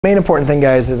Main important thing,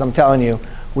 guys, is I'm telling you,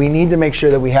 we need to make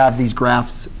sure that we have these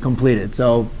graphs completed.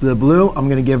 So the blue, I'm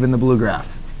going to give in the blue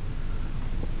graph.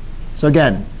 So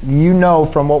again, you know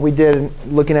from what we did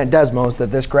looking at Desmos that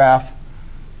this graph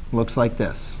looks like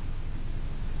this.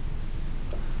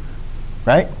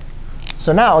 Right?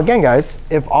 So now, again, guys,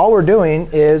 if all we're doing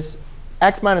is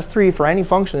x minus 3 for any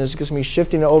function is just going to be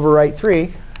shifting to overwrite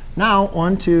 3, now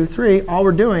 1, 2, 3, all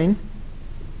we're doing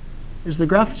is the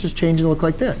graph is just changing to look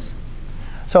like this.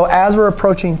 So as we're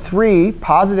approaching 3,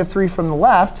 positive 3 from the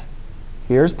left,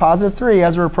 here's positive 3.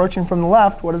 As we're approaching from the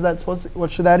left, what is that supposed to,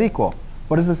 what should that equal?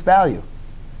 What is this value?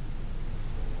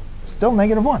 Still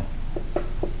negative 1.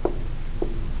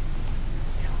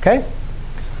 OK?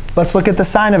 Let's look at the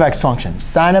sine of x function.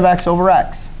 Sine of x over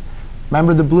x.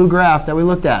 Remember the blue graph that we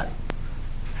looked at?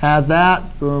 Has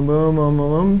that, boom, boom, boom, boom,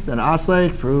 boom, then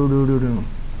oscillate, boom, boom, boom, boom.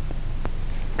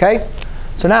 OK?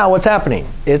 So now what's happening?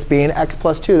 It's being x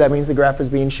plus 2. That means the graph is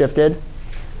being shifted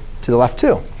to the left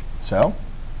 2. So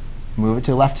move it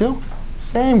to the left 2.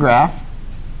 Same graph,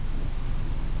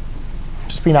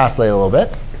 just being oscillated a little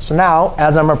bit. So now,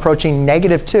 as I'm approaching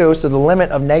negative 2, so the limit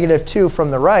of negative 2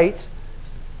 from the right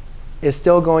is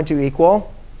still going to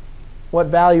equal, what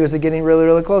value is it getting really,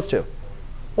 really close to?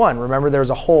 1. Remember, there's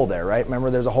a hole there, right?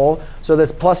 Remember, there's a hole. So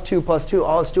this plus 2,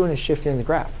 all it's doing is shifting the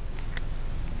graph.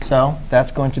 So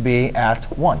that's going to be at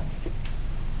 1.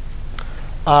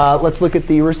 Let's look at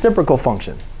the reciprocal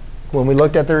function. When we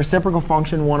looked at the reciprocal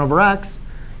function 1 over x,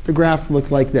 the graph looked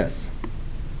like this.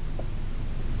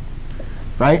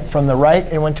 Right? From the right,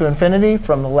 it went to infinity.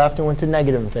 From the left, it went to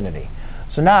negative infinity.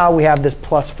 So now we have this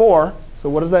plus 4. So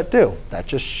what does that do? That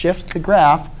just shifts the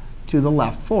graph to the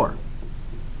left 4.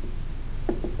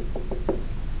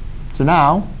 So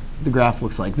now the graph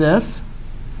looks like this.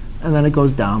 And then it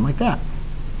goes down like that.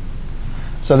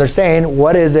 So they're saying,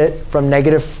 what is it from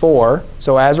negative 4?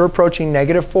 So as we're approaching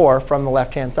negative 4 from the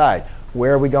left-hand side,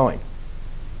 where are we going?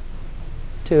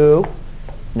 To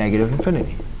negative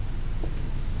infinity.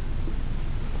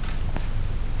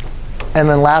 And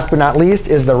then last but not least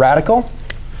is the radical.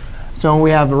 So when we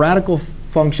have a radical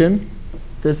function,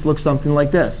 this looks something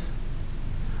like this.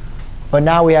 But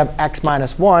now we have x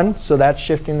minus 1. So that's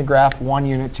shifting the graph 1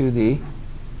 unit to the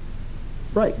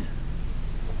right.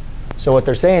 So what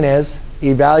they're saying is,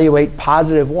 evaluate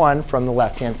positive 1 from the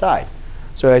left-hand side.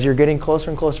 So as you're getting closer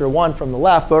and closer to 1 from the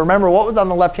left, but remember, what was on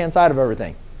the left-hand side of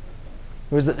everything?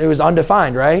 It was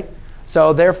undefined, right?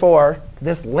 So therefore,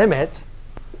 this limit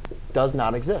does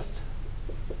not exist.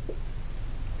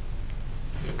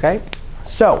 OK?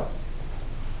 So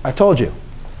I told you,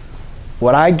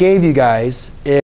 what I gave you guys is